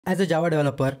As a Java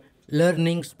developer,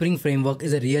 learning Spring Framework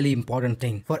is a really important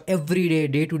thing. For everyday,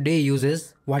 day-to-day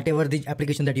uses, whatever the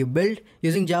application that you build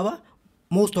using Java,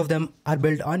 most of them are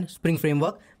built on Spring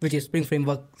Framework, which is Spring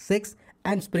Framework 6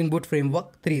 and Spring Boot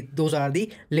Framework 3. Those are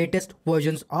the latest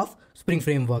versions of Spring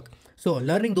Framework. So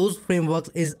learning those frameworks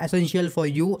is essential for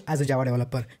you as a Java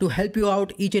developer. To help you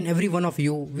out, each and every one of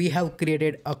you, we have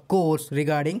created a course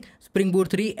regarding Spring Boot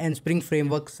 3 and Spring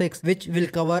Framework 6, which will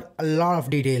cover a lot of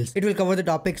details. It will cover the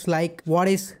topics like what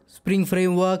is Spring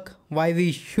Framework, why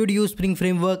we should use Spring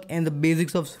Framework, and the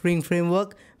basics of Spring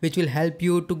Framework, which will help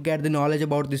you to get the knowledge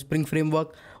about the Spring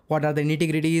Framework, what are the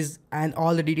nitty-gritties and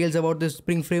all the details about the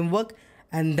Spring Framework.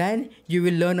 And then you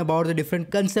will learn about the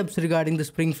different concepts regarding the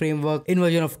Spring Framework,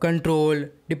 inversion of control,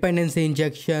 dependency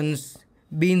injections,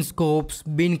 bean scopes,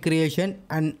 bean creation,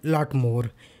 and lot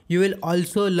more. You will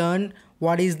also learn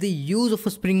what is the use of a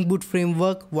Spring Boot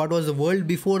framework, what was the world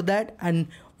before that, and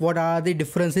what are the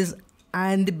differences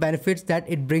and the benefits that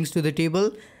it brings to the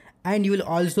table. And you will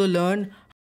also learn how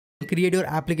to create your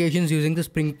applications using the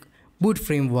Spring Boot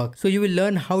framework. So you will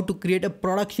learn how to create a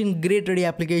production grade ready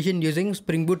application using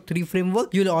Spring Boot 3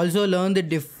 framework. You will also learn the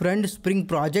different Spring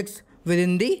projects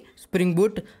within the Spring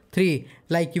Boot 3.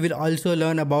 Like you will also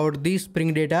learn about the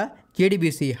Spring Data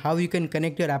JDBC, how you can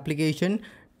connect your application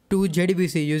to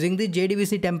JDBC using the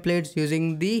JDBC templates,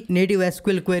 using the native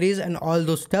SQL queries and all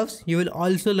those stuffs. You will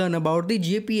also learn about the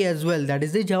JPA as well, that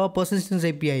is the Java Persistence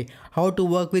API, how to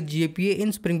work with JPA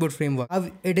in Spring Boot framework,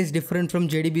 how it is different from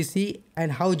JDBC,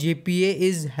 and how JPA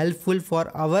is helpful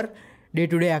for our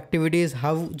day-to-day activities,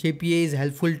 how JPA is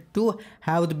helpful to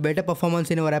have the better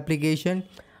performance in our application,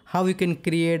 how you can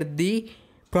create the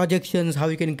projections, how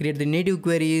you can create the native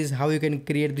queries, how you can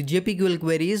create the JPQL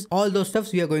queries. All those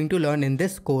stuffs we are going to learn in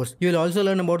this course. You will also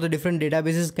learn about the different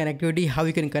databases connectivity, how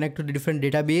you can connect to the different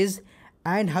database,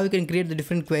 and how you can create the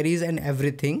different queries and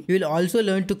everything. You will also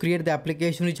learn to create the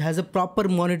application which has a proper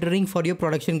monitoring for your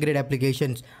production grade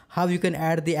applications, how you can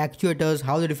add the actuators,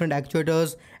 how the different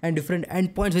actuators and different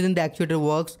endpoints within the actuator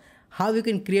works, how you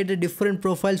can create the different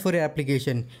profiles for your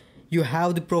application. You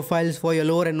have the profiles for your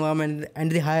lower environment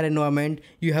and the higher environment.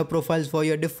 You have profiles for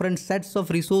your different sets of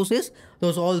resources.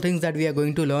 Those are all things that we are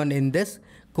going to learn in this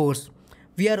course.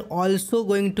 We are also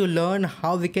going to learn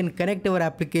how we can connect our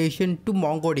application to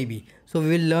MongoDB. So we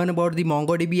will learn about the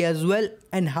MongoDB as well,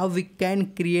 and how we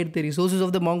can create the resources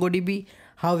of the MongoDB,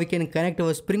 how we can connect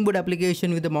our Spring Boot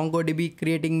application with the MongoDB,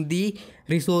 creating the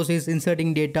resources,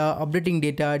 inserting data, updating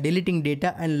data, deleting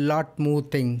data, and lot more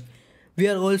things. We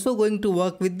are also going to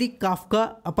work with the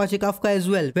Kafka, Apache Kafka as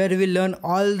well, where we will learn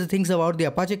all the things about the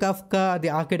Apache Kafka, the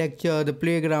architecture, the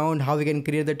playground, how we can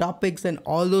create the topics and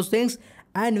all those things.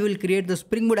 And we will create the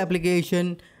Spring Boot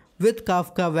application with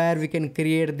Kafka, where we can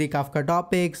create the Kafka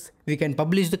topics, we can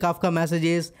publish the Kafka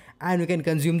messages, and we can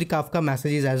consume the Kafka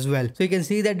messages as well. So you can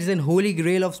see that this is a holy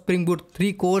grail of Spring Boot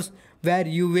 3 course, where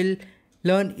you will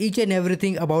learn each and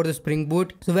everything about the Spring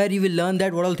Boot. So where you will learn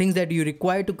that what all things that you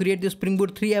require to create the Spring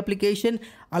Boot 3 application,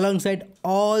 alongside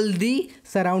all the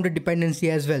surrounded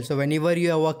dependency as well. So whenever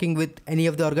you are working with any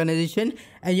of the organization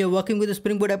and you're working with the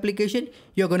Spring Boot application,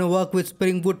 you're going to work with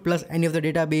Spring Boot plus any of the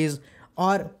database,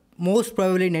 or most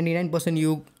probably 99%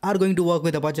 you are going to work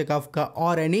with Apache Kafka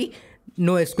or any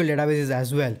NoSQL databases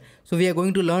as well. So we are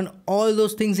going to learn all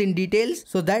those things in details,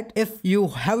 so that if you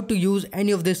have to use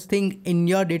any of this thing in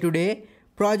your day-to-day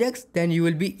projects, then you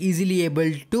will be easily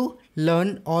able to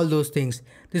learn all those things.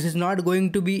 This is not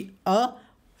going to be a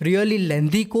really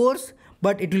lengthy course,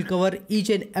 but it will cover each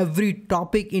and every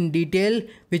topic in detail,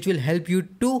 which will help you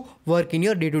to work in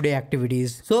your day-to-day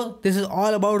activities. So this is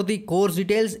all about the course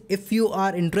details. If you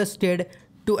are interested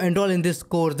to enroll in this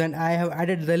course, then I have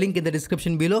added the link in the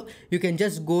description below. You can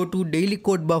just go to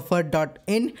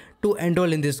dailycodebuffer.in to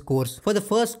enroll in this course. For the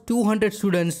first 200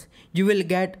 students, you will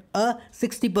get a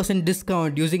 60%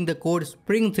 discount using the code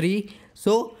SPRING3.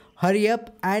 So hurry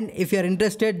up, and if you are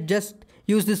interested, just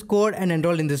use this code and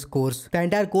enroll in this course. The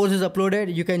entire course is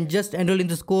uploaded. You can just enroll in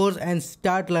this course and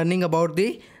start learning about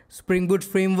the Spring Boot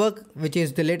framework, which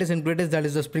is the latest and greatest, that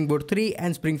is the Spring Boot 3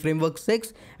 and Spring Framework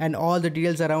 6, and all the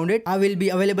details around it. I will be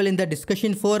available in the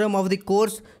discussion forum of the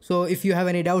course. So if you have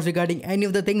any doubts regarding any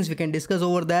of the things, we can discuss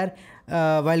over there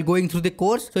while going through the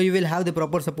course. So you will have the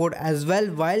proper support as well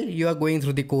while you are going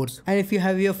through the course. And if you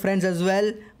have your friends as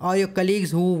well or your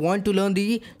colleagues who want to learn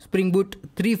the Spring Boot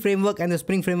 3 framework and the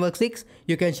Spring Framework 6,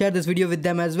 you can share this video with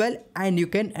them as well, and you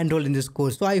can enroll in this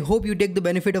course. So I hope you take the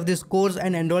benefit of this course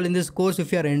and enroll in this course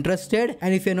if you are interested.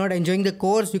 And if you're not enjoying the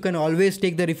course, you can always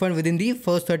take the refund within the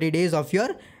first 30 days of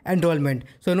your enrollment.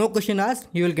 So no question asked,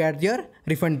 you will get your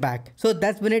refund back. So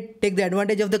that's been it. Take the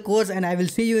advantage of the course, and I will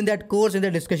see you in that course in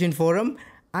the discussion forum.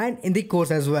 and in the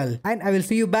course as well. And I will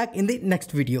see you back in the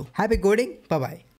next video. Happy coding. Bye bye.